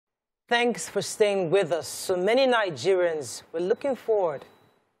Thanks for staying with us. So many Nigerians were looking forward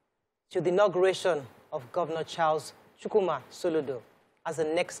to the inauguration of Governor Charles Chukwuma Soludo as the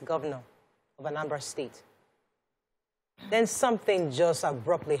next governor of Anambra State. Then something just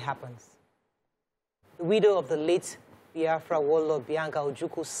abruptly happens. The widow of the late Biafra warlord Bianca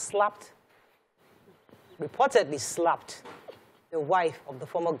Ojukwu reportedly slapped the wife of the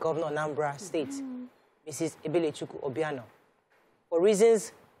former governor of Anambra State, Mrs Ebelechukwu Obiano, for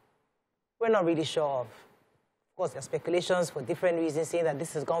reasons we're not really sure of. Of course, there are speculations for different reasons, saying that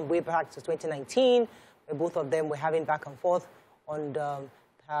this has gone way back to 2019, where both of them were having back and forth on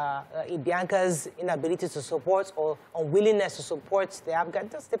Bianca's inability to support or unwillingness to support the Afghan,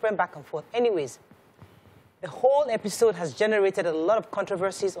 just different back and forth. Anyways, the whole episode has generated a lot of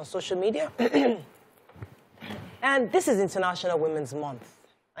controversies on social media. And this is International Women's Month.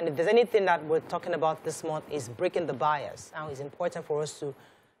 And if there's anything that we're talking about this month is breaking the bias. Now, it's important for us to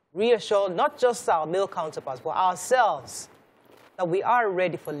reassure not just our male counterparts, but ourselves that we are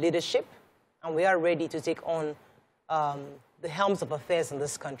ready for leadership and we are ready to take on the helms of affairs in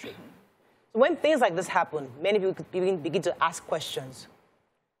this country. So when things like this happen, many people begin to ask questions.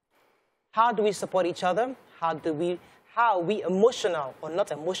 How do we support each other? How are we emotional or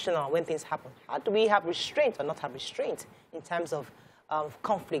not emotional when things happen? How do we have restraint or not have restraint in terms of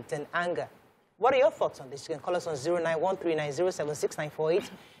conflict and anger? What are your thoughts on this? You can call us on 09139076948,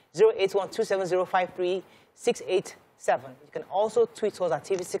 08127053687. You can also tweet us at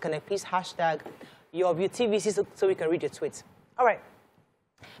TVC Connect. Please hashtag your view TVC so we can read your tweets. All right.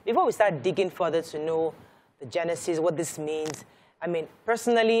 Before we start digging further to know the genesis, what this means, I mean,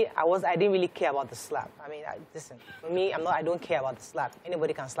 personally, I didn't really care about the slap. I mean, listen, for me, I don't care about the slap.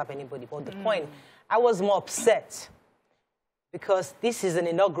 Anybody can slap anybody. But the point, I was more upset because this is an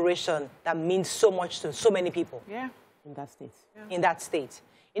inauguration that means so much to so many people. Yeah, in that state. Yeah. In that state.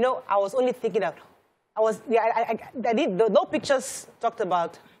 You know, I was only thinking that, no pictures talked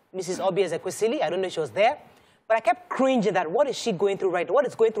about Mrs. Ojukwu. I don't know if she was there. But I kept cringing that what is she going through right now? What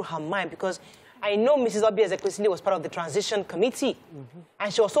is going through her mind? Because I know Mrs. Ojukwu was part of the transition committee.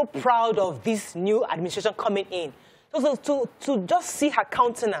 And she was so proud of this new administration coming in. So to just see her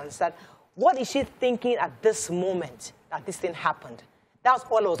countenance, that what is she thinking at this moment that this thing happened? That was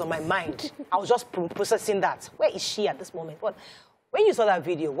all that was on my mind. I was just processing that. Where is she at this moment? When you saw that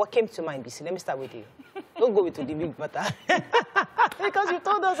video, what came to mind, BC? Let me start with you. Don't go into the big matter. Because you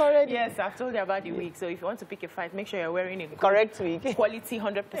told us already. Yes, I've told you about the wig. So if you want to pick a fight, make sure you're wearing a correct wig. Quality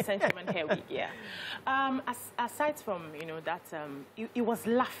 100% human hair wig, yeah. Aside from, you know, that, it was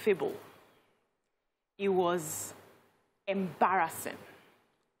laughable. It was embarrassing.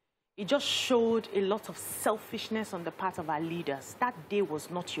 It just showed a lot of selfishness on the part of our leaders. That day was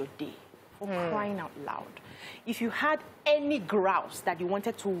not your day. For crying out loud. If you had any grouse that you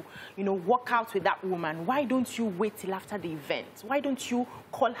wanted to, you know, walk out with that woman, why don't you wait till after the event? Why don't you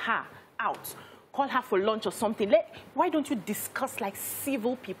call her out? Call her for lunch or something? Why don't you discuss like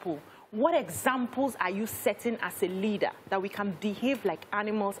civil people? What examples are you setting as a leader that we can behave like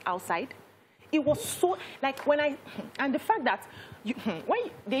animals outside? It was so, like and the fact that,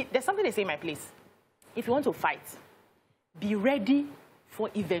 there's something they say in my place. If you want to fight, be ready for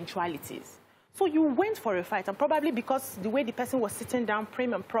eventualities. So you went for a fight, and probably because the way the person was sitting down,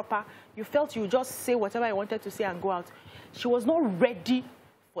 prim and proper, you felt you just say whatever you wanted to say and go out. She was not ready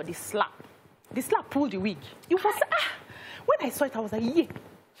for the slap. The slap pulled the wig. It was, when I saw it, I was like, yeah.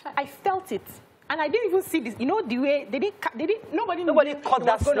 I felt it. And I didn't even see this. You know, the way, nobody caught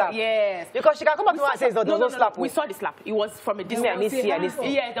that slap. Yes. Because she can come back to her and say, there was no slap. We saw the slap. It was from a distance.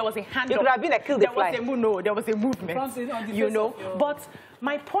 Yeah, there was a hand. It could have been a kill the fly. There was a movement, you know. But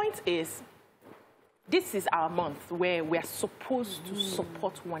my point is, this is our month where we are supposed to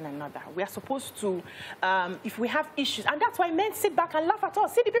support one another. We are supposed to, if we have issues, and that's why men sit back and laugh at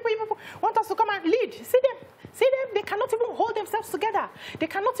us. See the people want us to come and lead. See them. See them. They cannot even hold themselves together. They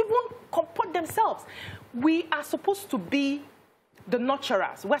cannot even comport themselves. We are supposed to be the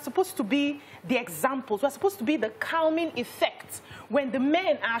nurturers. We're supposed to be the examples. We're supposed to be the calming effect. When the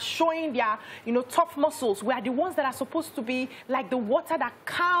men are showing their, you know, tough muscles, we are the ones that are supposed to be like the water that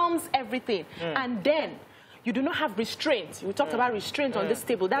calms everything. And then you do not have restraint. We talked about restraint on this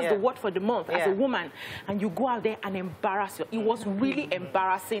table. That's the word for the month as a woman. And you go out there and embarrass you. It was really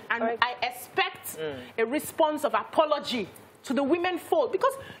embarrassing. And I expect a response of apology to the women fold,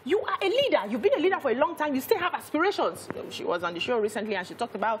 because you are a leader. You've been a leader for a long time. You still have aspirations. She was on the show recently and she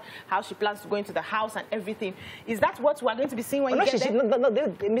talked about how she plans to go into the house and everything. Is that what we are going to be seeing when you get there? No,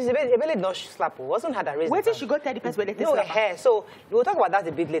 Mrs. Ebele no slap. Wasn't her that reason? Where did she go tell the person where they no, hair. So we'll talk about that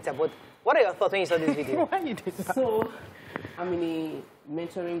a bit later. But what are your thoughts when you saw this video? Why you did that? So I'm in a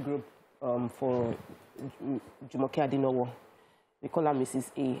mentoring group for Jumoke Adinowo. We call her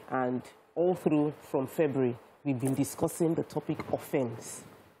Mrs. A. And all through from February, we've been discussing the topic offense.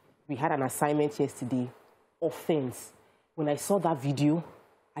 We had an assignment yesterday, offense. When I saw that video,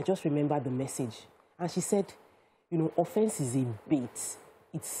 I just remembered the message. And she said, you know, offense is a bait.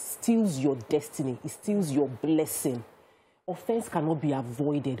 It steals your destiny. It steals your blessing. Offense cannot be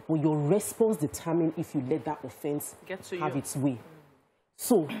avoided, but your response determines if you let that offense have its way.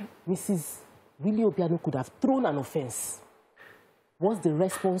 So, Mrs. Willie Obiano could have thrown an offense. What's the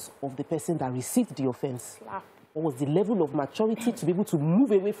response of the person that received the offense? Slap. What was the level of maturity to be able to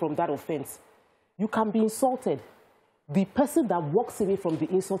move away from that offense? You can be insulted. The person that walks away from the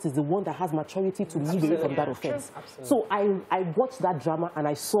insult is the one that has maturity to move away from that offense. So I watched that drama and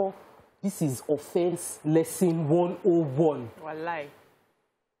I saw this is offense lesson 101. Wallahi.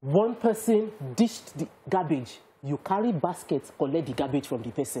 One person dished the garbage. You carry baskets, collect the garbage from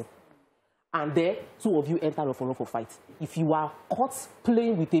the person. And there, two of you enter a fight. If you are caught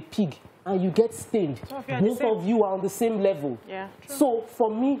playing with a pig and you get stained, both of you are on the same level. Yeah, so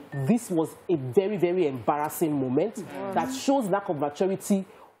for me, this was a very, very embarrassing moment that shows lack of maturity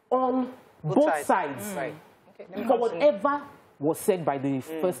on both sides. Right. Okay, for whatever was said by the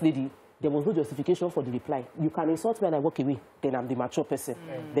First Lady, there was no justification for the reply. You can insult me and I walk away, then I'm the mature person.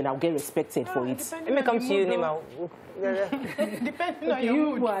 Then I'll get respected for it. Let me come to you, Nima. Depending on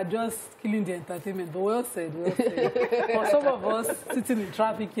you are just killing the entertainment, but well said, well said. For some of us sitting in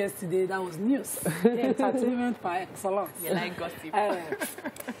traffic yesterday, that was news. The entertainment by excellence. You like gossip.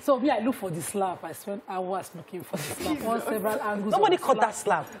 So me, I look for the slap. I spent hours looking for the slap. On several angles. Nobody caught that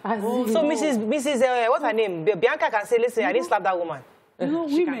slap. So Mrs. What's her name? Bianca can say, listen, I didn't slap that woman. You know,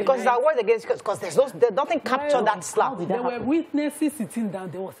 women, because that was against, because there's nothing captured that slap. There were witnesses sitting down.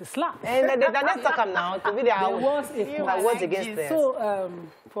 There was a slap. And let's talk now. To be there was a words against them. So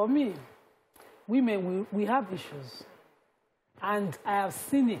for me, women, we have issues, and I have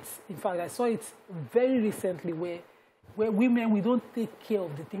seen it. In fact, I saw it very recently where women, we don't take care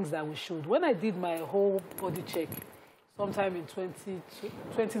of the things that we should. When I did my whole body check, sometime in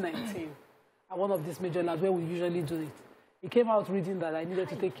 2019, at one of these major labs where we usually do it. It came out reading that I needed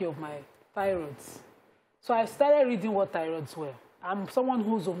to take care of my thyroids. So I started reading what thyroids were. I'm someone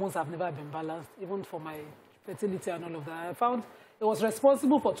whose hormones have never been balanced, even for my fertility and all of that. I found it was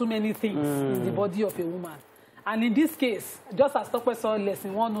responsible for too many things in the body of a woman. And in this case, just as Tokwe saw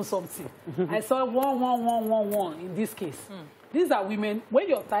lesson 1 I saw 1 in this case. These are women, when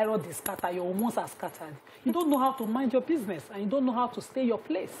your thyroid is scattered, your hormones are scattered. You don't know how to mind your business, and you don't know how to stay your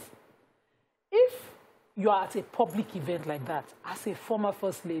place. If you are at a public event like that, as a former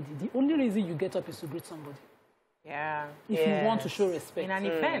First Lady, the only reason you get up is to greet somebody. Yeah. If you want to show respect. In an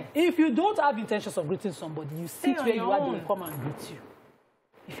event. If you don't have intentions of greeting somebody, you sit where you are, they will come and greet you.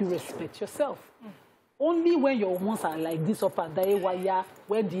 If you respect yourself. Only when your hormones are like this up and down,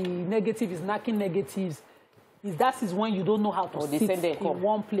 when the negative is knocking negatives, that is when you don't know how to sit in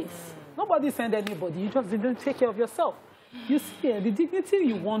one place. Nobody send anybody. You just didn't take care of yourself. You see, the dignity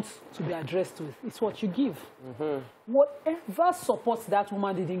you want to be addressed with is what you give. Whatever support that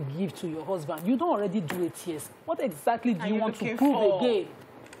woman didn't give to your husband, you don't already do it, yes. What exactly do you want to prove again?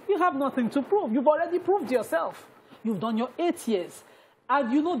 You have nothing to prove. You've already proved yourself. You've done your 8 years.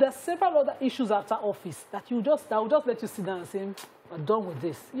 And you know there's several other issues after office that will just let you sit down and say, I'm done with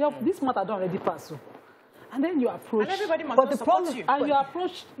this. This matter don't already pass you. And then you approach. And everybody must support you. And you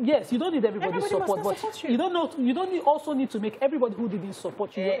approach, yes, you don't need everybody's support, but you don't also need to make everybody who didn't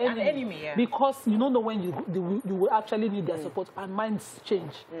support you your enemy. Because you don't know when you will actually need their support, and minds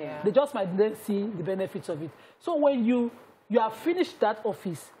change. They just might then see the benefits of it. So when you have finished that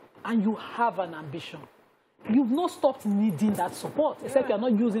office and you have an ambition, you've not stopped needing that support, except you're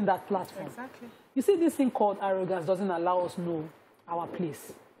not using that platform. Exactly. You see, this thing called arrogance doesn't allow us to know our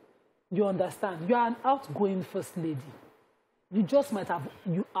place. You understand? You are an outgoing First Lady. You just might have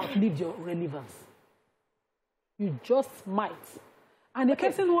outlived your relevance. You just might. And the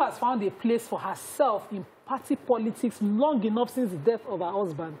person who has found a place for herself in party politics long enough since the death of her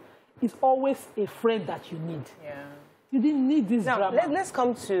husband is always a friend that you need. You didn't need this drama. Let's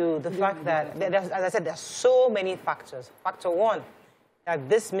come to the fact that, as I said, there are so many factors. Factor one, that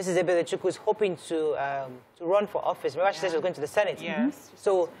this Mrs. Ebelechukwu is hoping to run for office. Remember, she said she was going to the Senate.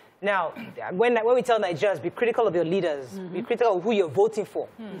 So now, when we tell Nigerians, be critical of your leaders, be critical of who you're voting for,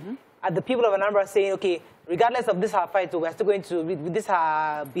 and the people of Anambra saying, okay, regardless of this her fight, we're still going to, with this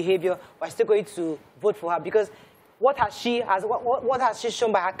her behavior, we're still going to vote for her, because what has she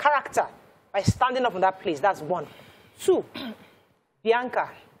shown by her character, by standing up in that place? That's one. Two, Bianca,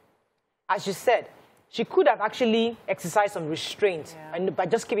 as you said, she could have actually exercised some restraint and by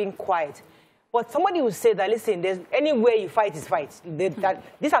just keeping quiet. But somebody will say that, listen, there's any way you fight is fight. That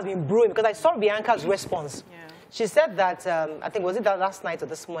this has been brewing, because I saw Bianca's response. Yeah. She said that, I think, was it that last night or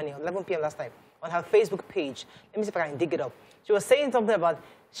this morning, 11 p.m. last night, on her Facebook page. Let me see if I can dig it up. She was saying something about,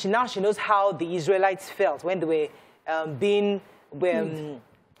 she knows how the Israelites felt when they were being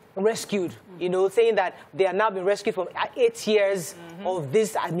rescued, you know, saying that they are now being rescued from 8 years of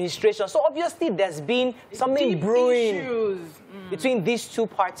this administration. So obviously there's been something brewing between these two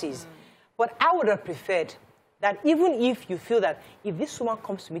parties. But I would have preferred that even if you feel that if this woman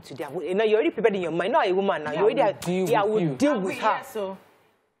comes to me today, you know, you're already prepared in your mind, not a woman now, you already I will deal with her. Yeah, so.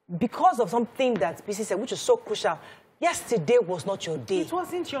 Because of something that BC said, which is so crucial. Yesterday was not your day. It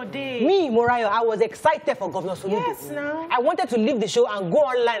wasn't your day. Me, Morayo, I was excited for Governor Soludo. Yes, no. I wanted to leave the show and go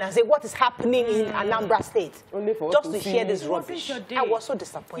online and say what is happening in Anambra State. Just to hear this rubbish. I was so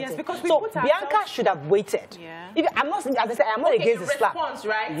disappointed. Yes, because Bianca should have waited. Yeah. I'm not, as I said, I'm not against the slap.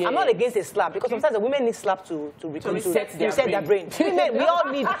 Right? Yeah. I'm not against the slap, because sometimes the women need slap to reset their brain. Women, we all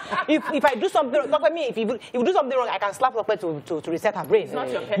need. If I do something, look at me. If you do something wrong, I can slap her to reset her brain. It's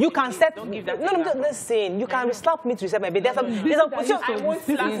not your pet. You can set. Don't give that. No, listen. You can slap me to reset my brain. Listen,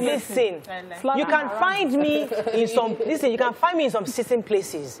 you can find me in some. Listen, you can find me in some certain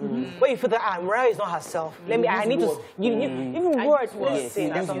places where you feel that Mariah is not herself. I need to. Even words.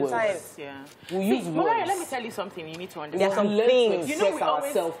 Listen, sometimes. We use words. Mariah, let me tell you something. You need to understand. There are some things. You know, we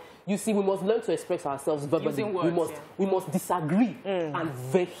ourselves. You see, we must learn to express ourselves verbally. We must disagree and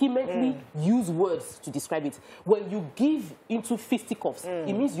vehemently use words to describe it. When you give into fisticuffs,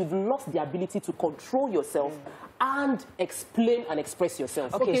 it means you've lost the ability to control yourself and explain and express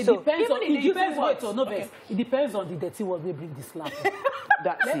yourself. Okay, so it depends on the dirty word we bring this slap.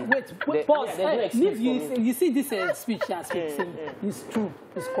 Wait, pause. You see this speech is true,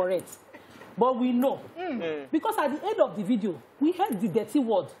 it's correct. But we know, because at the end of the video, we heard the dirty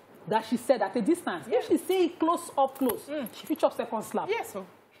word that she said at a distance. If she say it close, she features second slap. Yes.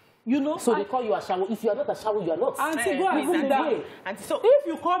 You know? So they call you a shower. If you are not a shower, you are not. And so go and that. And so if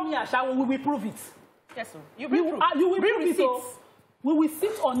you call me a shower, we will prove it. Yes, sir. You will prove it. We will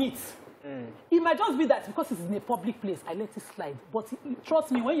sit on it. It might just be that because it's in a public place, I let it slide. But trust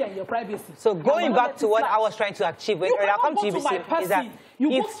me, when you're in your privacy. So going back to what I was trying to achieve, when I come to UBC, is that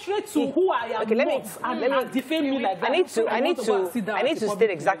you go straight to who I am and defame me like that. I need to state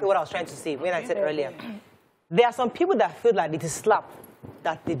exactly what I was trying to say when I said earlier. There are some people that feel like it is slap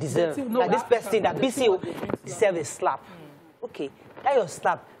that they deserve. Like this person, that BC deserves a slap. Okay, that your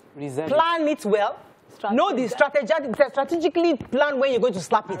slap. Plan it well. Know the strategically plan when you're going to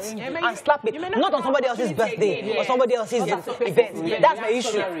slap it and slap it, not on somebody else's birthday or somebody else's event. That's my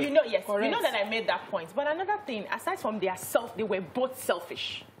issue. You know, you know that I made that point. But another thing, aside from their they were both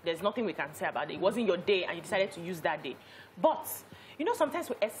selfish. There's nothing we can say about it. It wasn't your day, and you decided to use that day. But you know, sometimes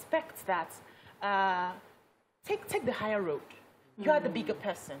we expect that take the higher road. You are the bigger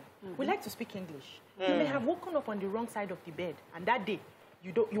person. We like to speak English. You may have woken up on the wrong side of the bed, and that day.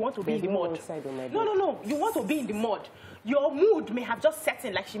 You want to be in the mud. No. You want to be in the mud. Your mood may have just set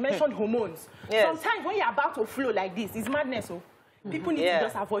in, like she mentioned, hormones. Yes. Sometimes when you're about to flow like this, it's madness. So people need to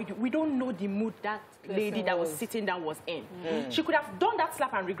just avoid you. We don't know the mood that lady that was sitting down was in. She could have done that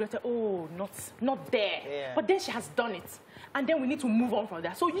slap and regretted, oh, not there. Yeah. But then she has done it. And then we need to move on from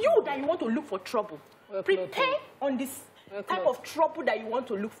that. So you that you want to look for trouble, prepare on this type of trouble that you want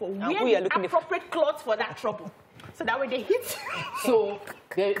to look for. Wear the appropriate clothes for that trouble. So that way they hit. So,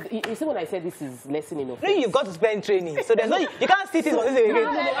 you see when I said this is lesson in offense. No, you've got to spend training. So there's you can't sit in on this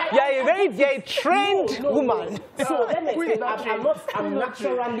again. You're a trained woman. So let me explain. I'm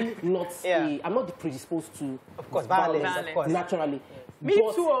naturally not I'm not predisposed to violence. Of course. Naturally. Me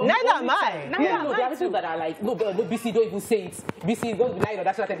too. Neither am I. There are people that are like, no, BC, don't even say it. BC is going to be lying on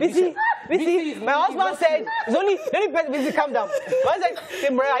that television. BC, my husband said, it's only BC, calm down. My husband said, hey,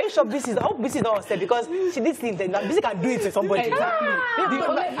 Maria, are you sure BC is, I hope BC is not on set because she did things that BC can do it to somebody. Exactly.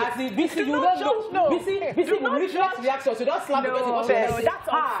 As in BC, you don't know. BC will reflect reaction, so don't slap the person. No, that's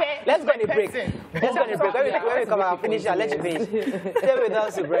unfair. Let's go on a break. When we come out, finish, I'll let you finish. Stay with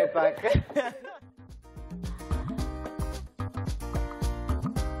us, we'll be right back.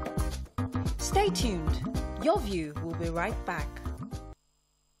 Stay tuned. Your View will be right back.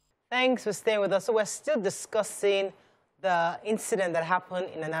 Thanks for staying with us. So we're still discussing the incident that happened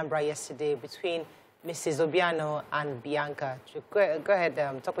in Anambra yesterday between Mrs. Obiano and Bianca. Go ahead,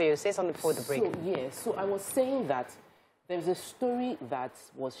 Topo, say something before the break. So I was saying that there's a story that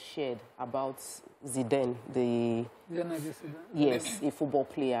was shared about Zidane, a football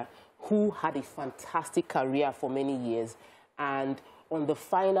player who had a fantastic career for many years. And on the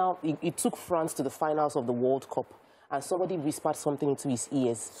final, it took France to the finals of the World Cup, and somebody whispered something into his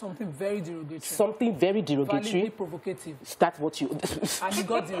ears. Something very derogatory. Something very derogatory. Validly provocative. That's what you... And he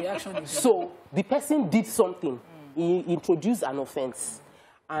got the reaction. So the person did something. He introduced an offense.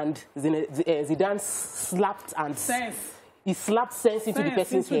 And Zidane slapped and... He slapped sense into the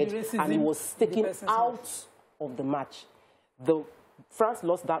person's head, and he was taken out of the match. France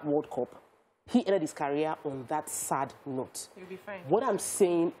lost that World Cup. He ended his career on that sad note. You'll be fine. What I'm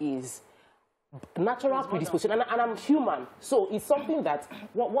saying is natural predisposition, and I'm human, so it's something that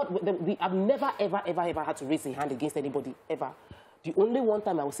I've never ever had to raise a hand against anybody ever. The only one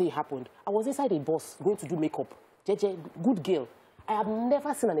time I would say it happened, I was inside a bus going to do makeup. JJ, good girl. I have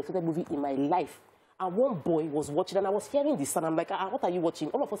never seen an affected movie in my life. And one boy was watching, and I was hearing the sound. I'm like, what are you watching?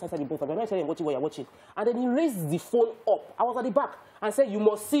 All of us inside the bus, I'm not sure you're watching what you're watching. And then he raised the phone up. I was at the back and said, you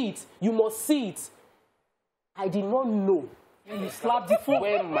must see it. You must see it. I did not know. And you slapped the phone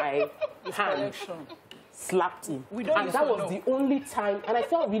when my hand slapped him. And that was the only time, and I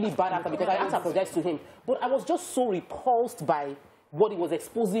felt really bad after because I had to apologize to him. But I was just so repulsed by what he was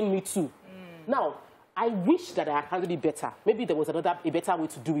exposing me to. Now, I wish that I had handled it better. Maybe there was a better way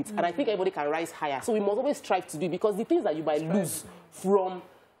to do it. And I think everybody can rise higher. So we must always strive to do it, because the things that you might lose from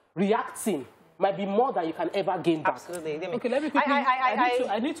reacting might be more than you can ever gain back. Absolutely. Okay, let me quickly...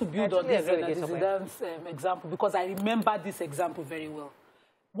 I need to build on this example, because I remember this example very well.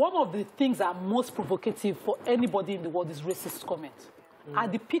 One of the things that are most provocative for anybody in the world is racist comments.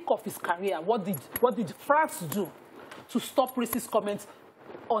 At the peak of his career, what did France do to stop racist comments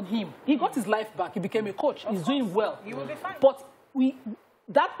on him? He got his life back. He became a coach. He's doing well. He will be fine. But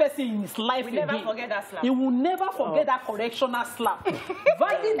that person in his life will never forget that slap. He will never forget that correctional slap.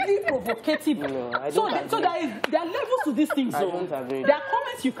 Validly provocative. No, so there are levels to these things. There are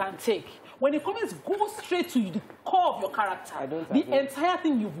comments you can take. When the comments go straight to the core of your character, the entire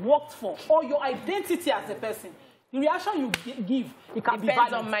thing you've worked for, or your identity as a person, the reaction you give, it can be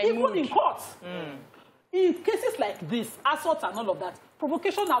valid. Even in court. In cases like this, assault and all of that,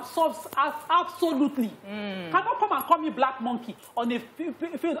 provocation absolves absolutely. Cannot come and call me black monkey on a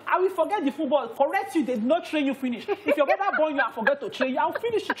field. I will forget the football, correct you, they did not train you finish. If your brother born you and forget to train you, I'll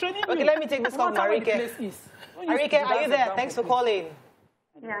finish training you. Okay, let me take this call from Arike. Arike, are you there? Thanks for calling.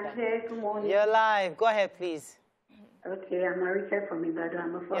 Yeah, I'm here. Good morning. You're live. Go ahead, please. Okay, I'm Arike from Ibadan.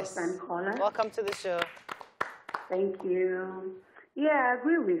 I'm a first-time caller. Welcome to the show. Thank you. Yeah, I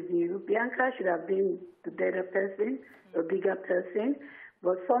agree with you. Bianca should have been the better person, the bigger person,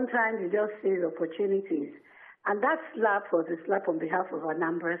 but sometimes you just seize opportunities. And that slap was a slap on behalf of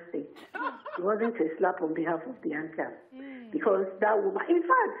Anambra State. It wasn't a slap on behalf of Bianca. Because that woman, in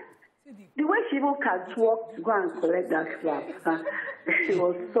fact, the way she even catwalked to go and collect that slap, it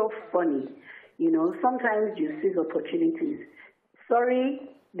was so funny. You know, sometimes you seize opportunities. Sorry,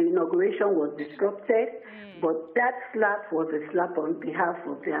 the inauguration was disrupted. But that slap was a slap on behalf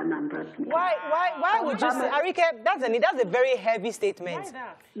of the Anambra people. Why would you say, Arike, that's a very heavy statement.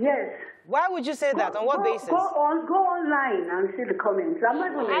 Yes. Why would you say that? On what basis? Go online and see the comments. I'm not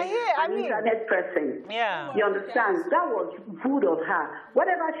even an internet person. Yeah. You understand? That was rude of her.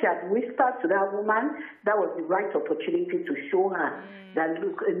 Whatever she had whispered to that woman, that was the right opportunity to show her that,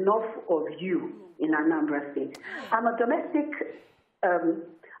 look, enough of you in Anambra State. I'm a domestic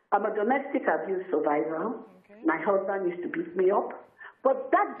abuse survivor. My husband used to beat me up.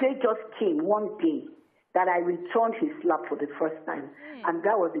 But that day just came, one day, that I returned his slap for the first time. And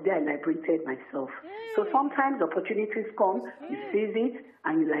that was the day I liberated myself. So sometimes opportunities come, you seize it,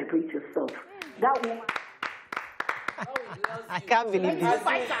 and you liberate yourself. That woman... I can't believe this.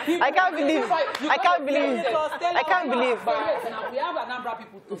 I can't believe. We have Anambra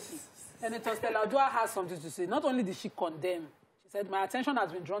people talking. Senator Stella Odua has something to say. Not only did she condemn, she said, my attention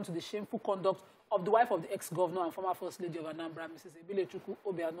has been drawn to the shameful conduct of the wife of the ex-governor and former First Lady of Anambra, Mrs Ebelechukwu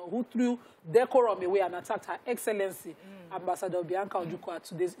Obiano, who threw decorum away and attacked Her Excellency, Ambassador Bianca Ojukwu, at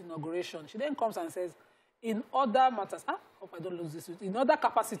today's inauguration. She then comes and says, in other matters, hope I don't lose this, in other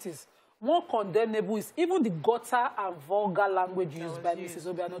capacities, more condemnable is even the gutter and vulgar language used by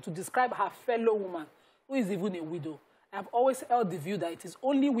Mrs Obiano to describe her fellow woman, who is even a widow. I've always held the view that it is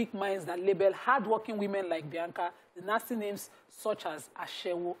only weak minds that label hard-working women like Bianca the nasty names such as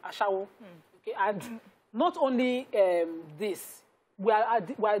Ashawo. Okay, and not only this, we are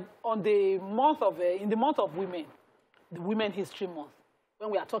on the month of in the month of women, the Women History Month,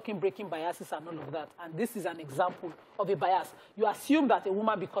 when we are talking breaking biases and all of that. And this is an example of a bias. You assume that a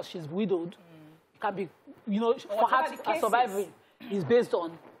woman, because she's widowed, can be, you know, for her surviving is based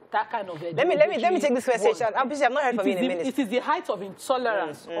on that kind of... Let me take this message. I'm not heard from you in a minute. It is the height of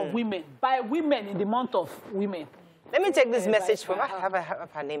intolerance of women, by women in the month of women. Let me take this message from, I have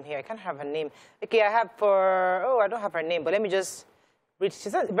her name here. I can't have her name. Okay, I don't have her name, but let me just read. She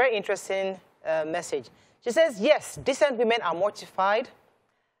says a very interesting message. She says, yes, decent women are mortified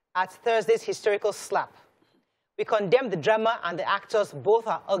at Thursday's historical slap. We condemn the drama and the actors. Both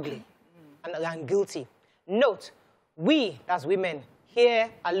are ugly and guilty. Note, we, as women, here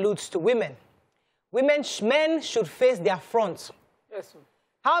alludes to women. Men should face their front. Yes, sir.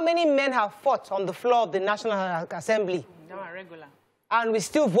 How many men have fought on the floor of the National Assembly? No, regular. And we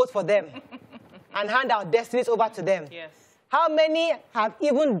still vote for them and hand our destinies over to them? Yes. How many have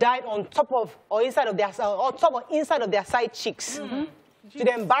even died on top of or inside of their inside of their side cheeks to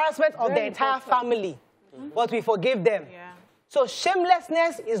the embarrassment of the entire family? But we forgive them. Yeah. So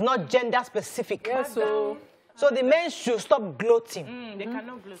shamelessness is not gender specific. Yes, so the men should stop gloating. They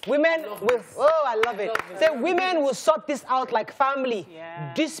cannot gloat. Women will, I love it. Women will sort this out like family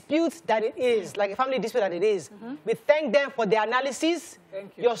disputes that it is, like a family dispute that it is. We thank them for their analysis,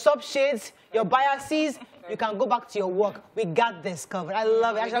 your subshades, your biases. You can go back to your work. We got this covered. I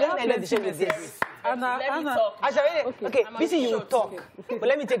love it. I shall end the show with this. Anna, Okay, Bisi, you talk. But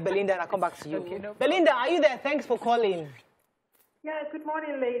let me take Belinda and I'll come back to you. Okay, no Belinda, are you there? Thanks for calling. Yeah, good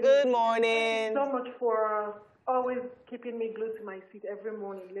morning, ladies. Good morning. Thank you so much for always keeping me glued to my seat every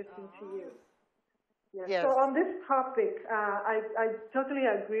morning listening to you. Yeah. Yes. So on this topic, I totally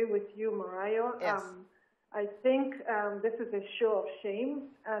agree with you, Mariah. Yes. I think this is a show of shame.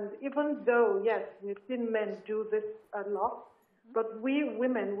 And even though, yes, we've seen men do this a lot, but we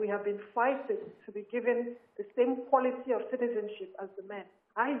women, we have been fighting to be given the same quality of citizenship as the men.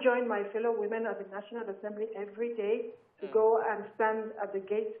 I join my fellow women at the National Assembly every day to go and stand at the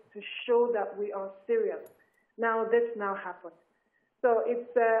gate to show that we are serious. Now, this now happened. So it's,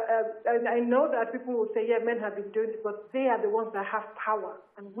 I know that people will say, yeah, men have been doing it, but they are the ones that have power.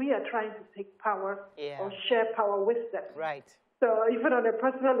 And we are trying to take power or share power with them. Right. So even on a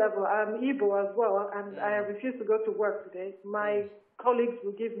personal level, I'm Igbo as well, and I refuse to go to work today. My colleagues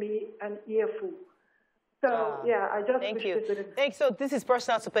will give me an earful. So, yeah, I just thank wish you. Thanks. So this is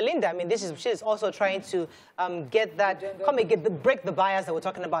personal to Belinda. I mean, she's also trying to get that, break the bias that we're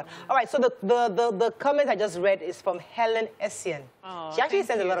talking about. All right, so the comment I just read is from Helen Essien. Oh, she actually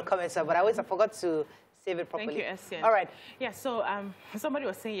sent a lot of comments, but I forgot to save it properly. Thank you, Essien. All right. Yeah, so somebody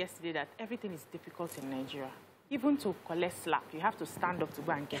was saying yesterday that everything is difficult in Nigeria. Even to collect slap, you have to stand up to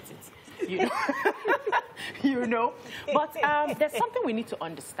go and get it, you know. You know. But there's something we need to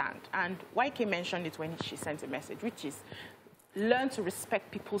understand, and YK mentioned it when she sent a message, which is learn to respect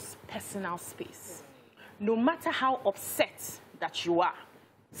people's personal space. No matter how upset that you are,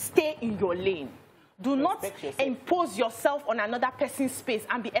 stay in your lane. Do not impose yourself on another person's space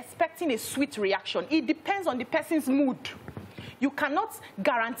and be expecting a sweet reaction. It depends on the person's mood. You cannot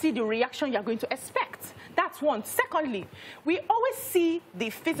guarantee the reaction you're going to expect. That's one. Secondly, we always see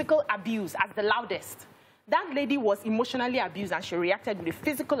the physical abuse as the loudest. That lady was emotionally abused and she reacted with the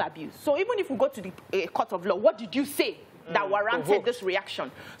physical abuse. So even if we go to the court of law, what did you say that warranted this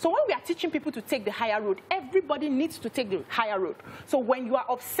reaction? So when we are teaching people to take the higher road, everybody needs to take the higher road. So when you are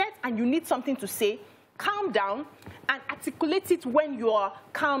upset and you need something to say, calm down and articulate it when you are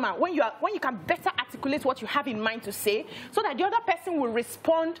calmer, when you can better articulate what you have in mind to say, so that the other person will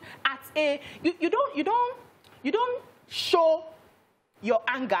respond at a you don't show your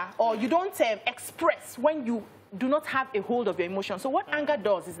anger, or you don't express when you do not have a hold of your emotion. So what anger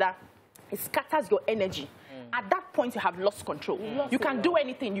does is that it scatters your energy. At that point, you have lost control. You can do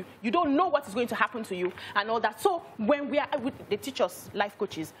anything. You don't know what is going to happen to you and all that. So when they teach us, life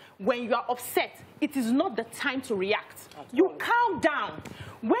coaches, when you are upset, it is not the time to react. You calm down.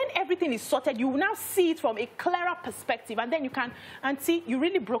 When everything is sorted, you will now see it from a clearer perspective. And then you can, Auntie, you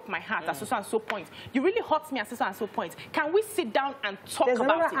really broke my heart at so and so point. You really hurt me at so and so point. Can we sit down and talk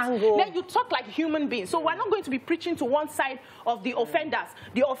about it? Angle. Then you talk like human beings. So we're not going to be preaching to one side of the offenders.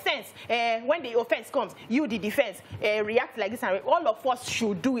 The offense, when the offense comes, you, the defense, react like this. And all of us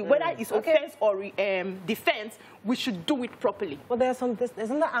should do it. Whether it's offense or defense, we should do it properly. Well, there's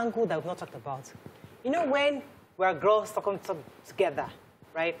another angle that we've not talked about. You know, when we're girls talking together,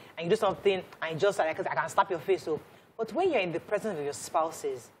 right? And you do something, and you just like, I can slap your face. So, but when you're in the presence of your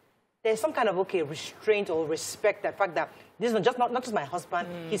spouses, there's some kind of restraint or respect. The fact that this is not just my husband,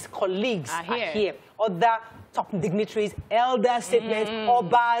 his colleagues are here. Other top dignitaries, elder statements,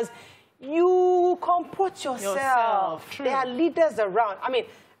 obas. You comport yourself. There are leaders around. I mean,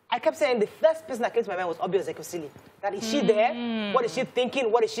 I kept saying the first person that came to my mind was Obi Ozekwesili. That is she there? What is she thinking?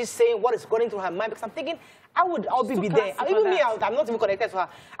 What is she saying? What is going through her mind? Because I'm thinking, I'll be there. Even me, I'm not even connected to her.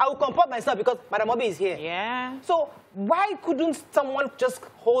 I will comport myself because Madam Obi is here. Yeah. So why couldn't someone just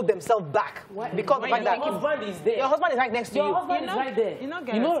hold themselves back? Because your husband is there. Your husband is right next to you. Your husband is right there.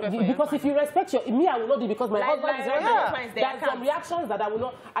 Because if you respect me, I will not do because my husband is right there. There are some reactions that I will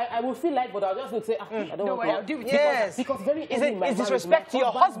not. I will feel like, but I'll just would say, I don't want to. I'll deal with it. Because very early in my marriage, disrespect to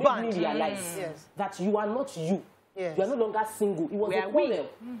your husband. Made me realize that you are not you. Yes. You are no longer single. It was a quarrel.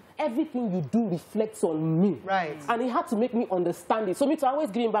 Everything you do reflects on me. Right. And he had to make me understand it. So me to always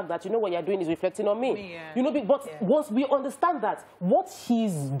give him back that, you know, what you're doing is reflecting on me. You know, but once we understand that, what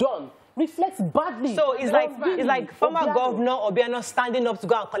he's done reflects badly. So it's like former Governor Obiano standing up to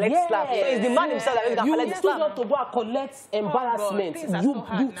go and collect slaps. So it's the man himself that will collect the slap. You stood up to go and collect embarrassment.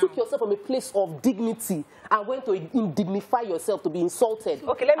 You took yourself from a place of dignity and went to indignify yourself to be insulted.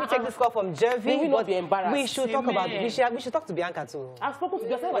 Okay, let me take this call from Jervy. We will not be embarrassed. We should talk about it. We should talk to Bianca too. I've spoken to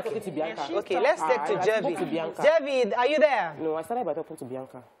Bianca. I started by talking to Bianca. Okay, let's take to Jervy. Jervy, are you there? No, I started by talking to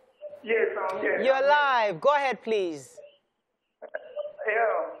Bianca. Yes, I'm here. You're live. Go ahead, please.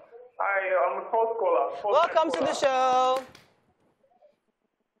 Yeah. I'm the first caller. Welcome to the show.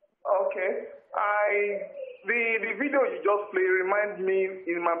 Okay. The video you just played reminds me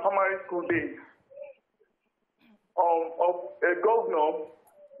in my primary school days of a governor,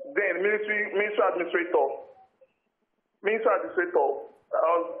 then ministry administrator,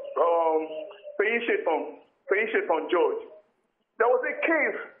 Feyisheton George. There was a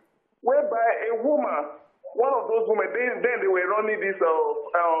case whereby a woman, one of those women, then they were running this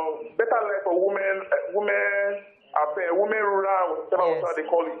better life for women rural, whatever they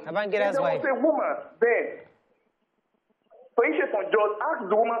call it. There was a woman then. Feyisheton George asked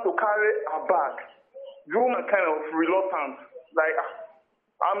the woman to carry a bag. The woman kind of reluctant, like,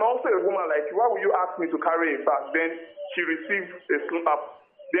 I'm also a woman like you. Why would you ask me to carry a bag? Then she received a slap.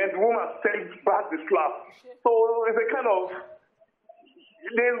 Then the woman sent back the slap. So it's a kind of,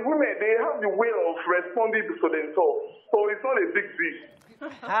 there's women, they have the way of responding to themselves. So it's not a big deal.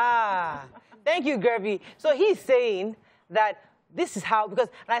 Thank you, Gerby. So he's saying that this is how, because,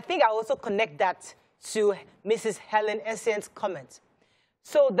 and I think I also connect that to Mrs. Helen Essien's comment.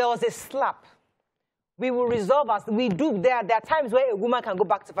 So there was a slap. We will resolve as we do. There are times where a woman can go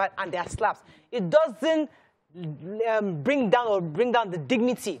back to fight and there are slaps. It doesn't bring down the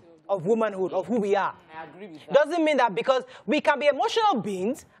dignity of womanhood, of who we are. I agree with that. Doesn't mean that because we can be emotional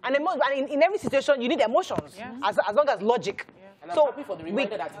beings, and in every situation you need emotions, as long as logic. And I'm happy for the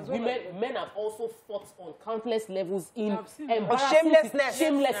reminder that men have also fought on countless levels in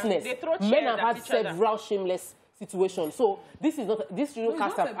shamelessness. Men have had several shameless situations. So this is not shouldn't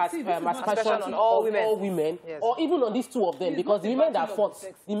cast as on all women, or even on these two of them, because the women that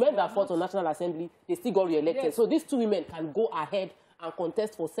fought on National Assembly, they still got re-elected. So these two women can go ahead and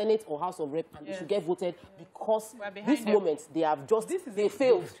contest for Senate or House of Rep, and they should get voted because this moment they have just they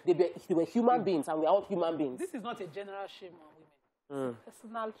failed. They were human beings, and we are all human beings. This is not a general shame on women.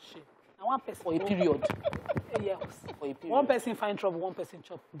 Personal shame. And one person for a period. Yes. For a period. One person find trouble, one person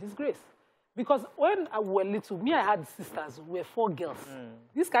chop disgrace. Because when I was little, me, I had sisters. We were 4 girls.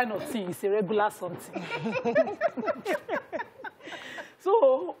 This kind of thing is a regular something.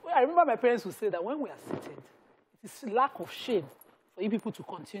 So I remember my parents would say that when we are seated, it is lack of shame for you people to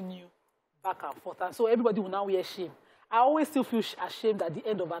continue back and forth. And so everybody will now wear shame. I always still feel ashamed at the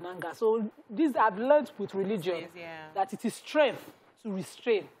end of an anger. So this I've learned with religion, that it is strength to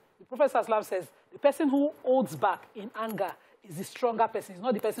restrain. The Prophet ﷺ says, the person who holds back in anger is the stronger person. It's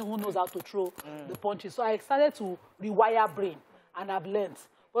not the person who knows how to throw the punches. So I started to rewire brain, and I've learned.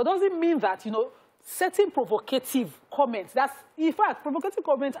 But it doesn't mean that, you know, certain provocative comments, in fact, provocative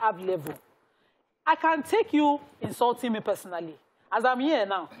comments have level. I can take you insulting me personally. As I'm here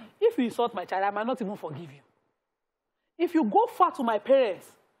now, if you insult my child, I might not even forgive you. If you go far to my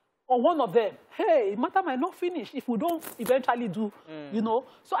parents, or one of them, hey, matter might not finish if we don't eventually do, you know.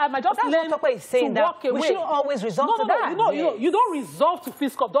 So I might just learn to walk away. We shouldn't always resolve to that. You don't resolve to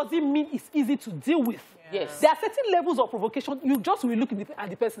fist cup. Doesn't mean it's easy to deal with. Yes. There are certain levels of provocation. You just will look at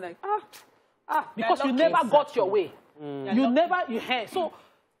the person like, because you never got your way. So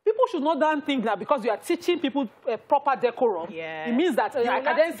people should not then think that because you are teaching people proper decorum, it means that I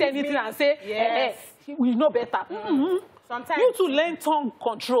can then say anything and say, we know better. Sometimes you to learn tongue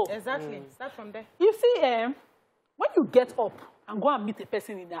control. Exactly. Start from there. You see, when you get up and go and meet a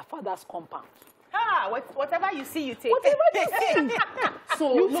person in their father's compound. Whatever you see, you take. Whatever you see.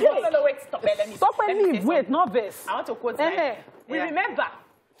 So you take. No, wait, stop. Stop and leave. Wait, not this. I want to quote we remember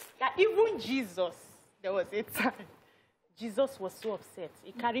that even Jesus, there was a time, Jesus was so upset.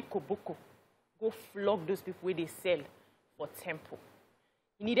 He carried koboko, go flog those people where they sell for temple.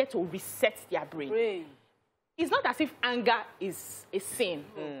 He needed to reset their brain. it's not as if anger is a sin.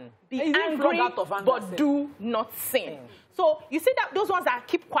 Be It's angry, out of anger, but do not sin. So you see that those ones that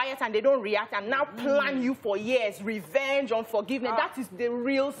keep quiet and they don't react and now plan you for years, revenge, unforgiveness, that is the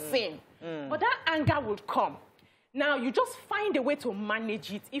real sin. But that anger will come. Now, you just find a way to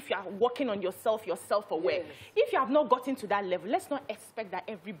manage it if you are working on yourself, you're self-aware. Yes. If you have not gotten to that level, let's not expect that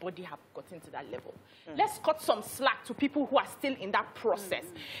everybody have gotten to that level. Let's cut some slack to people who are still in that process.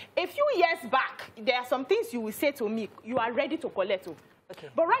 A few years back, there are some things you will say to me, you are ready to collect. Okay.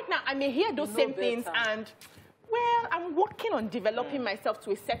 But right now, I may hear those same things and, well, I'm working on developing myself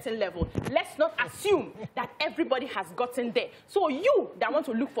to a certain level. Let's not assume that everybody has gotten there. So you that want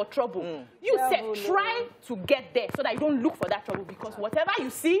to look for trouble, you try to get there so that you don't look for that trouble, because whatever you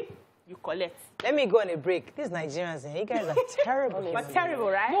see, you collect. Let me go on a break. These Nigerians, you guys are terrible. But terrible,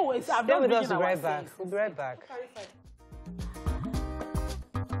 right? No, wait, Stay with us, we'll be right back. We'll be right back.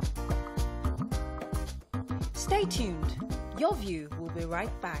 Stay tuned. Your view will be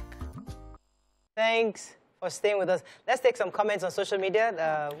right back. Thanks for staying with us. Let's take some comments on social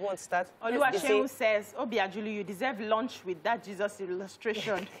media. Who wants to start? Oluwaseun says, Obiajulu, you deserve lunch with that Jesus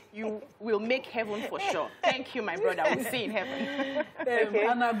illustration. You will make heaven for sure. Thank you, my brother. We'll see in heaven.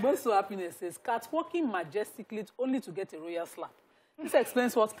 Anna Boso Happiness says, cat walking majestically only to get a royal slap. This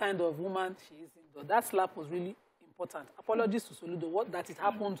explains what kind of woman she is. That slap was really important. Apologies to Soludo that it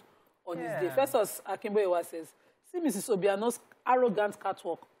happened on his day. Festus Akimboyewa says, see Mrs. Obiano's arrogant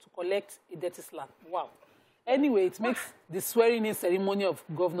catwalk to collect a dirty slap. Wow. Anyway, it makes the swearing-in ceremony of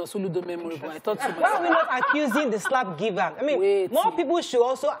Governor Soludo memorable. I thought so much. Why are we not accusing the slap giver? I mean, more people should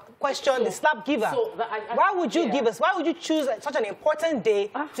also question the slap giver. Why would you give us? Why would you choose such an important day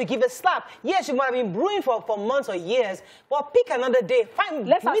to give a slap? Yes, you might have been brewing for months or years, but pick another day.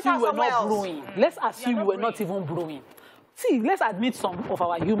 Let's assume we're not brewing. Let's assume we're not even brewing. See, let's admit some of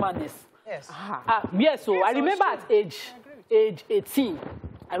our humanness. Yes. Yes, so I remember at age 18,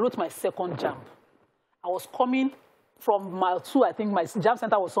 I wrote my second JAMB. I was coming from mile 2, I think my JAMB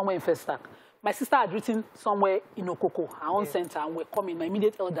center was somewhere in Festac. My sister had written somewhere in Okoko, her own center, and we're coming, my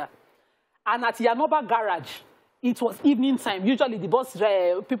immediate elder. And at Yanoba garage, it was evening time. Usually the bus,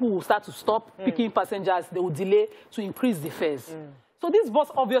 people will start to stop picking passengers. They would delay to increase the fares. So this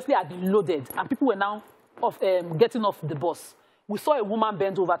bus obviously had been loaded, and people were now getting off the bus. We saw a woman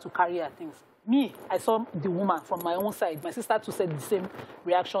bend over to carry her things. Me, I saw the woman from my own side. My sister too said the same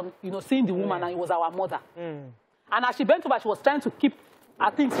reaction, you know, seeing the woman, and it was our mother. And as she bent over, she was trying to keep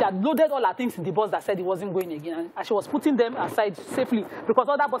her things. She had loaded all her things in the bus that said it wasn't going again. And she was putting them aside safely because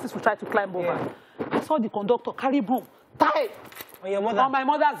other buses would try to climb over. I saw the conductor carry broom, tie on my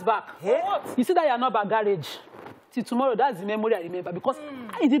mother's back. You see that you're not by garage. Till tomorrow, that's the memory I remember, because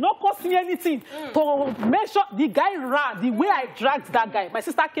it did not cost me anything to make sure the guy ran. The way I dragged that guy, my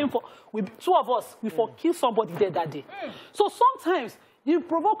sister came for, with 2 of us, we killed somebody there that day. So sometimes the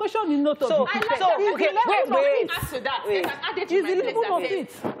provocation is not to wait.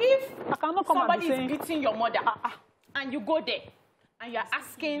 If somebody is beating your mother and you go there and you're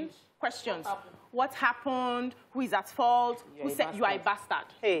asking questions, what happened? Who is at fault? Who said you are a bastard?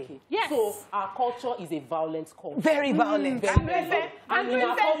 Yes. So our culture is a violent culture. Very violent. And in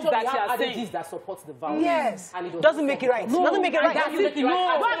our culture, we have adages that support the violence. Yes. And it doesn't make it right. No. Doesn't make it right. Doesn't make it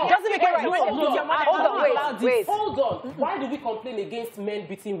right. Doesn't make it right. Hold on. Why do we complain against men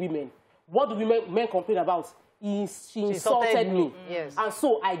beating women? What do men complain about? She insulted me. Yes. And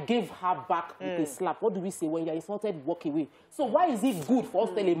so I gave her back with a slap. What do we say? When you're insulted, walk away. So why is it good for us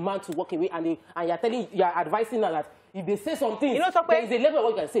to tell a man to walk away and you're advising her that if they say something, there is a level of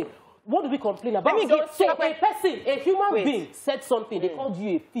what you can say? What do we complain about? A human being said something. They called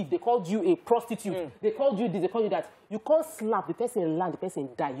you a thief. They called you a prostitute. They called you this. They called you that. You can't slap the person land, the person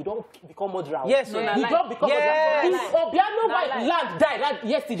die. You don't become murderer. Yes, you don't become murderer. If Obiano land died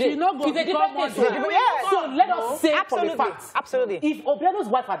yesterday, she's a different person. So let us say for the fact. Absolutely. If Obiano's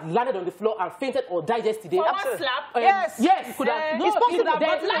wife had landed on the floor and fainted or died yesterday, slap? Yes. He could have. It's possible.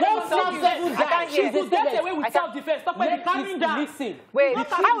 She could get away with self-defense. Stop when calming down. Listen. Wait,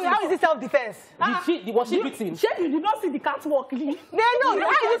 how is it self-defense? Was she beaten? You did not see the catwalk. No, how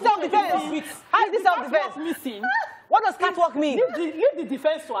is it self-defense? How is it self-defense? Missing. What does catwalk mean? Leave the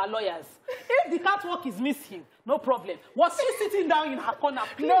defense to our lawyers. If the catwalk is missing, no problem. Was she sitting down in her corner?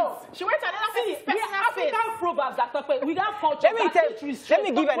 Please. No. She went to another person's African proverbs that talk about, we have culture. Let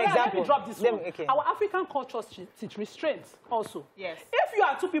me give an example. Let me drop this one. Our African culture teach restraint also. Yes. If you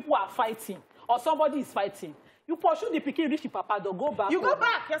are 2 people are fighting, or somebody is fighting, you pursue the pikin, reach the papa, go back. You go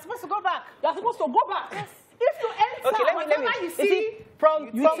back. You're supposed to go back. You're supposed to go back. Yes. If you enter, whatever you see, from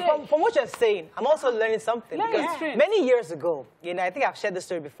what you're saying, I'm also learning something. Many years ago, you know, I think I've shared this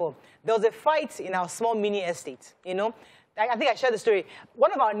story before. There was a fight in our small mini estate, you know. I think I shared the story.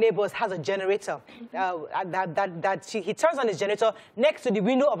 One of our neighbors has a generator he turns on his generator next to the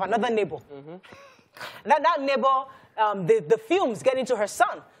window of another neighbor. That neighbor, the fumes get into her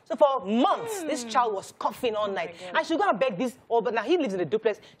son. So for months, this child was coughing all night. And she would go and beg this, but now he lives in a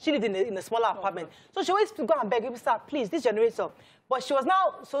duplex, she lived in a smaller apartment. So she always go and beg him, sir, please, this generator. But she was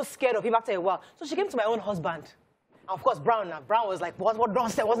now so scared of him after a while. So she came to my own husband. Of course, Brown was like, what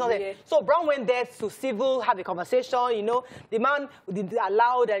nonsense, what's not there? So Brown went there to civil, have a conversation, you know. The man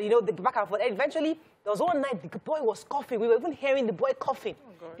allowed, and, you know, the back and forth. And eventually, there was one night, the boy was coughing. We were even hearing the boy coughing.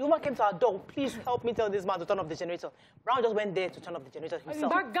 The woman came to our door, please help me tell this man to turn off the generator. Brown just went there to turn off the generator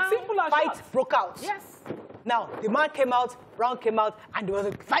himself. Fight broke out. Yes. Now, the man came out, Brown came out, and there was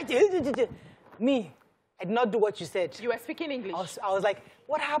a fight. Me, I did not do what you said. You were speaking English. I was like,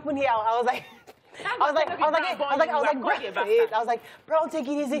 what happened here? I was like, Brown, take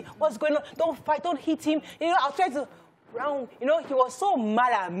it easy. What's going on? Don't fight, don't hit him. You know, I'll try to. Brown, you know, he was so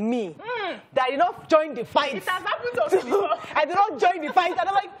mad at me that I did not join the fight. It has happened to us before. I did not join the fight. And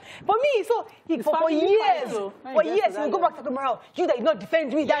I'm like, for me, so for years, he would go back to Brown. You that did not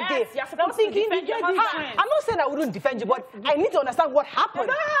defend me that day. I'm thinking, I'm not saying I wouldn't defend you, but I need to understand what happened.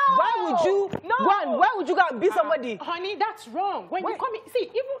 No. Why would you go and beat somebody? Honey, that's wrong. When you come in, see,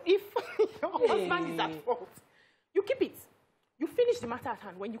 even if your husband is at fault, you keep it. You finish the matter at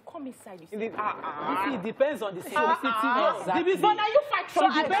hand. When you come inside, you say, It depends on the simplicity. But now you fight. So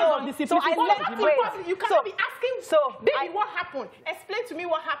it depends on the simplicity. You cannot be asking, baby, what happened? Explain to me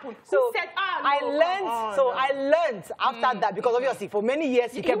what happened. Who said, I learned after that, because obviously for many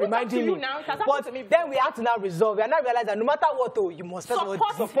years he kept reminding me. But then we had to now resolve it. And I realized that no matter what, you must support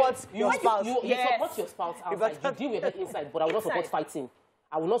your spouse. You support your spouse outside. You deal with it inside, but I will not support fighting.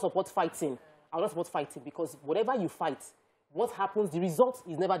 I will not support fighting. I will not support fighting, because whatever you fight, what happens, the result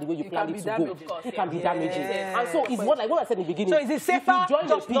is never the way you planned it to go. It can be damaging. And so it's what, like what I said in the beginning. So is it safer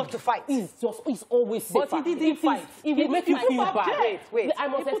just not to fight? It's always safer. But he didn't fight. It will make you feel bad. Wait. I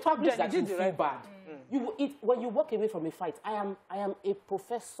must establish that you feel bad. When you walk away from a fight, I am a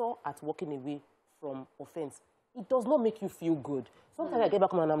professor at walking away from offense. It does not make you feel good. Sometimes I get back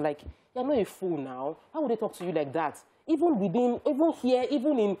home and I'm like, you're not a fool now. How would they talk to you like that? Even here,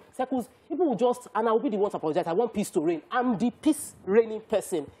 even in circles, people will just, and I will be the one to apologize. I want peace to reign. I'm the peace reigning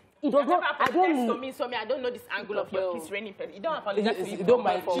person. It does not. I don't know this angle of your peace reigning person. You don't apologize to you. You don't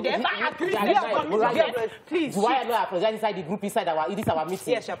mind. Should ever agree? Please. Do I not apologize inside the group, inside our meeting?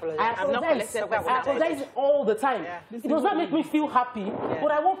 Yes, she apologized. I apologize all the time. It does not make me feel happy,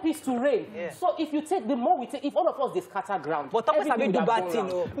 but I want peace to reign. So if you take, the more we take, if all of us they scatter ground, but Thomas have you do bad thing?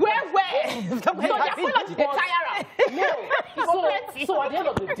 Where? So they're full of the tire. No. So at the end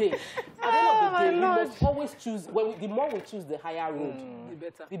of the day, we must always choose. The more we choose the higher road,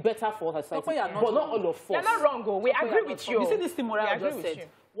 the better for our society. But not all of us. You're not wrong, we agree with you. You see this thing Morale just said?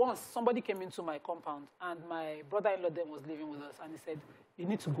 Once somebody came into my compound and my brother-in-law then was living with us and he said, you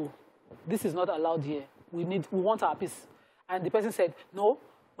need to go. This is not allowed here. We want our peace. And the person said, no,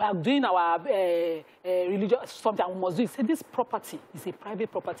 we are doing our religious something we must do. He said, this property is a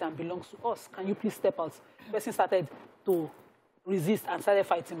private property and belongs to us. Can you please step out? The person started to resist and started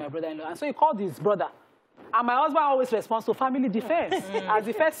fighting my brother-in-law. And so he called his brother. And my husband always responds to family defense as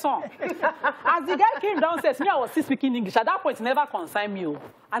the first son. As the guy came downstairs, I was still speaking English. At that point, it never concerned me.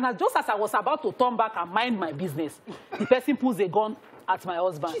 And just as I was about to turn back and mind my business, the person pulls a gun at my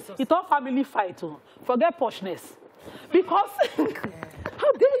husband. He thought family fight. Forget poshness. Because,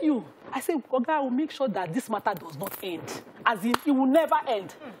 how dare you? I said, Oga, I will make sure that this matter does not end. As in, it will never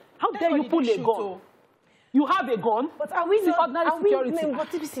end. How dare you pull a gun? You have a gun, but are we not ordinary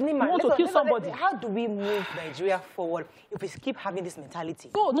security? You want to kill somebody. How do we move Nigeria forward if we keep having this mentality?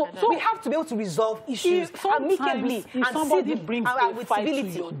 So we have to be able to resolve issues amicably and somebody brings a fight to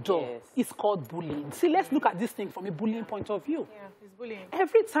your door. It's called bullying. See, let's look at this thing from a bullying point of view. Yeah, it's bullying.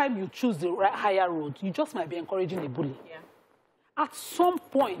 Every time you choose the higher road, you just might be encouraging a bully. Yeah. At some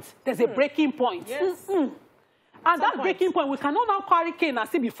point, there's a breaking point. Yes. And that breaking point, we cannot now carry cane and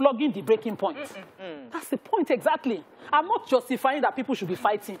still be flogging the breaking point. That's the point exactly. I'm not justifying that people should be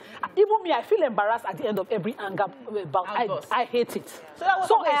fighting. Even me, I feel embarrassed at the end of every anger bout. I hate it. So that was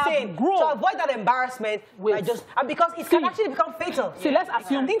what I saying. To avoid that embarrassment, because it can actually become fatal. See, let's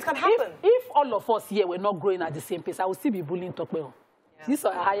assume things can happen. If all of us here were not growing at the same pace, I would still be bullying Tokpeo. This is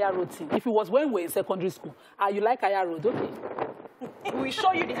a higher road thing. If it was when we were in secondary school, you like higher road, okay. We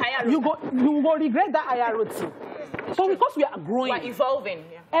show you the higher road. You will regret that higher road thing. But because we are growing, we're evolving.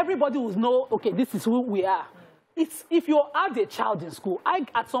 Yeah. everybody will know, okay, this is who we are. If you had a child in school, I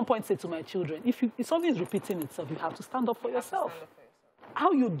at some point say to my children, if something is repeating itself, you have to stand up for yourself.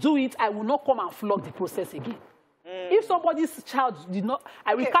 How you do it, I will not come and flog the process again. If somebody's child did not,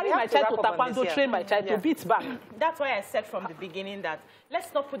 I will carry my child to Taekwondo, train my child to beat back. That's why I said from the beginning that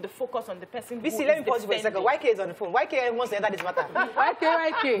let's not put the focus on the person who is let me pause you for a second. YK is on the phone. YK wants to enter this matter.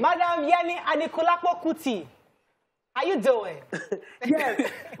 YK. Madam Yani Anikulapo Kuti. How you doing? Yes,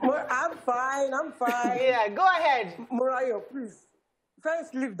 I'm fine. Yeah, go ahead. Morayo, please.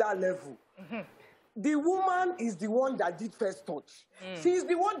 First, leave that level. The woman is the one that did first touch. She's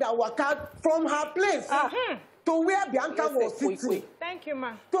the one that walked out from her place to where Bianca was sitting. Thank you,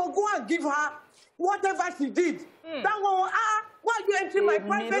 ma. To go and give her whatever she did. That one, why are you entering my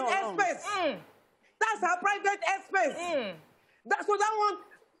private airspace? That's her private airspace. That's what that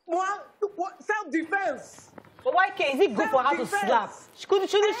one self-defense. But YK, is it good for her to slap?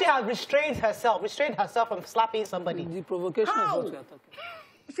 Shouldn't she have restrained herself from slapping somebody? The provocation is what we are talking.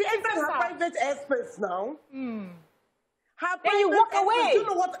 She entered her private airspace now. Then you walk away. Do you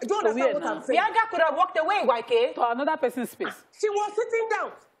know what? Do you understand what I'm saying? Bianca could have walked away, YK. To another person's space. She was sitting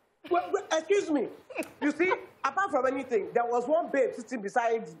down. Well, excuse me. You see, apart from anything, there was one babe sitting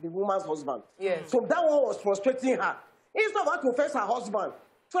beside the woman's husband. Yes. So that one was frustrating her. Instead of her to face her husband,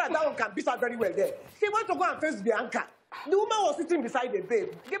 so that one can beat her very well there, she went to go and face Bianca. The woman was sitting beside the babe.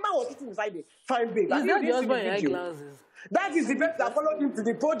 The man was sitting beside the fine babe. Is that the husband in eyeglasses? That is the babe that followed him to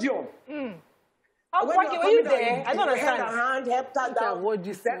the podium. Oh, YK, were you there? I don't understand. Her hand helped her down. What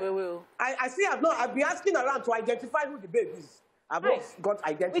you say? I see. I've been asking around to identify who the babe is. I've not got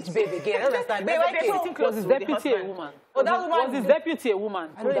identity. Which babe again? I don't understand. Babe, YK. Was his deputy a woman? Oh, that woman. Was his deputy a woman?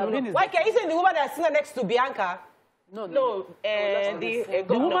 I don't know. YK, isn't the woman that's sitting next to Bianca? No, the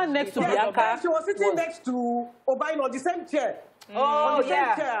woman next to Bianca. She was sitting next to Obiano on the same chair. Oh, on the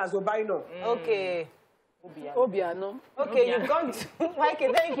same chair as Obiano. Okay. Obiano. Okay, you've gone to...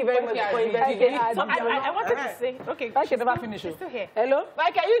 YK, thank you very much for investigating. So I wanted to say... Okay, I can never finish it. Still here. Hello?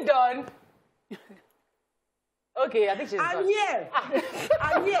 YK, are you done? Okay, I think she's I'm done. here.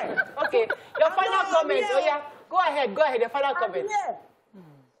 I'm here. Okay, your final comment. Oh, yeah. Go ahead, your final comment. I'm here.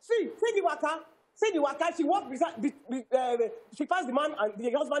 See the waka. See the waka. She walked beside... she passed the man and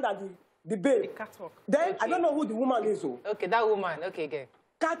the husband and the babe. The catwalk. Then, okay. I don't know who the woman is. Okay, that woman. Okay, okay.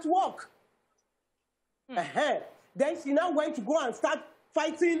 Catwalk. Then she now went to go and start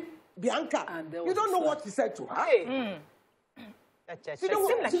fighting Bianca. You don't know what she said to her. Hey. It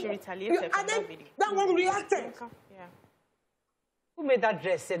seemed like she retaliated from that video. That one reacted. Yeah. Who made that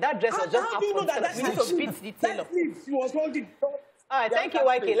dress? That dress was just how do you know that We need to beat the tailor. She was holding. All right, thank you,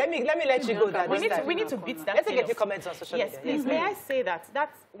 YK. Let me let you go. We need to beat that. Let's take a few comments on social media. Yes, please. May I say that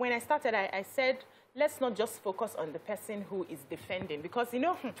when I started, I said, let's not just focus on the person who is defending. Because, you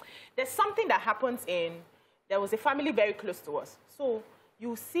know, there's something that happens there was a family very close to us. So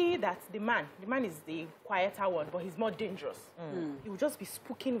you see that the man is the quieter one, but he's more dangerous. He will just be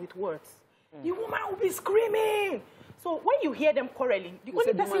spooking with words. The woman will be screaming. So when you hear them quarreling, the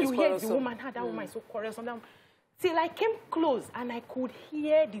only person you hear is the woman. That woman is so quarrelsome. Till I came close and I could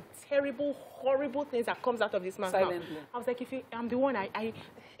hear the terrible, horrible things that comes out of this man's mouth. I was like, I'm the one, I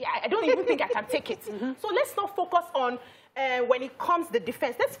don't even think I can take it. So let's not focus on when it comes to the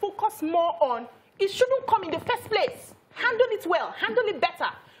defense. Let's focus more on it shouldn't come in the first place. Handle it well. Handle it better.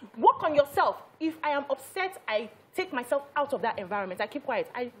 Work on yourself. If I am upset, I take myself out of that environment. I keep quiet.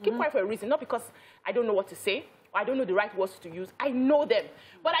 I keep quiet for a reason, not because I don't know what to say or I don't know the right words to use. I know them.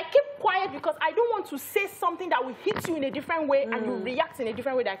 But I keep quiet because I don't want to say something that will hit you in a different way and you react in a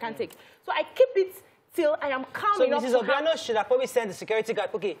different way that I can't take. So I keep it till I am calm enough. So Mrs. Obiano should have probably sent the security guard,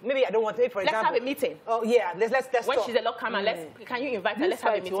 okay, maybe I don't want to, for example. Let's have a meeting. Oh, yeah, let's when talk. she's a lot calmer, can you invite her? Let's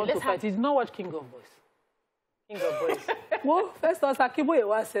have a meeting. Let's fight. Did not watch King of Boys. King of Boys. Well, first,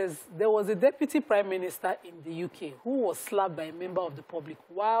 Akiboyewa says there was a deputy prime minister in the UK who was slapped by a member of the public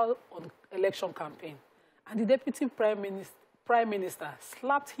while on election campaign. And the deputy prime minister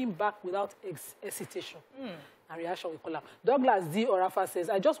slapped him back without hesitation. And reaction we call him. Douglas D. Orafa says,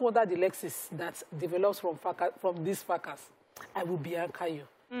 I just wonder the Lexus that develops from this fracas. I will Bianca you.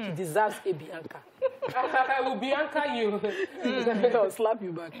 He deserves a Bianca. I will Bianca you. I'll slap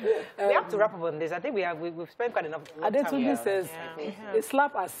you back. We have to wrap up on this. I think we've spent quite enough time. Adetunde says, a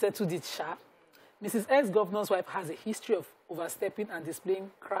slap has settled it sharp. Mrs. Ex-governor's wife has a history of overstepping and displaying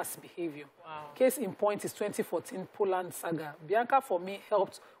crass behavior. Wow. Case in point is 2014 Poland saga. Bianca, for me,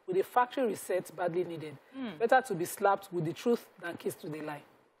 helped with a factory reset badly needed. Better to be slapped with the truth than kissed with a lie.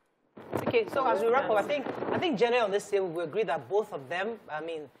 Okay, so as we wrap up, I think generally on this day we agree that both of them, I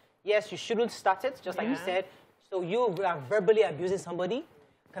mean, yes, you shouldn't start it, just like you said. So you are verbally abusing somebody,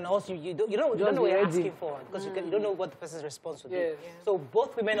 can also you don't know what you're asking for because you don't know what the person's response will be. Yes. So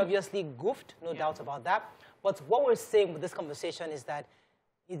both women obviously goofed, no doubt about that. But what we're saying with this conversation is that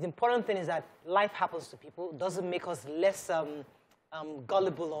the important thing is that life happens to people. It doesn't make us less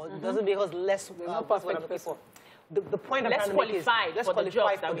gullible or doesn't make us less the point I'm trying to make is less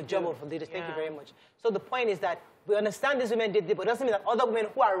qualified for the job of leaders. Thank you very much. So the point is that we understand these women did it, but it doesn't mean that other women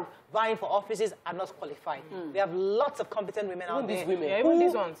who are vying for offices are not qualified. We have lots of competent women out there. Even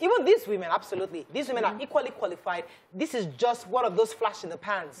these ones. Even these women, absolutely. These women are equally qualified. This is just one of those flash in the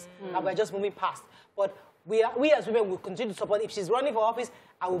pans that we're just moving past. But we as women will continue to support. If she's running for office,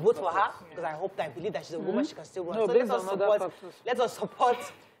 I will vote for her because I believe that she's a woman, she can still run. No, so let us support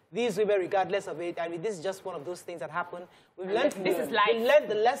these women regardless of it. I mean, this is just one of those things that happen. We've learned, this is life. We learned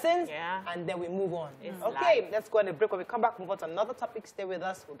the lessons, and then we move on. Okay, let's go on a break. When we come back, move on to another topic. Stay with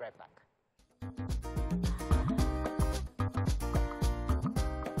us. We'll be right back.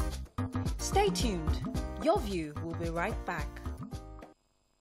 Stay tuned. Your view will be right back.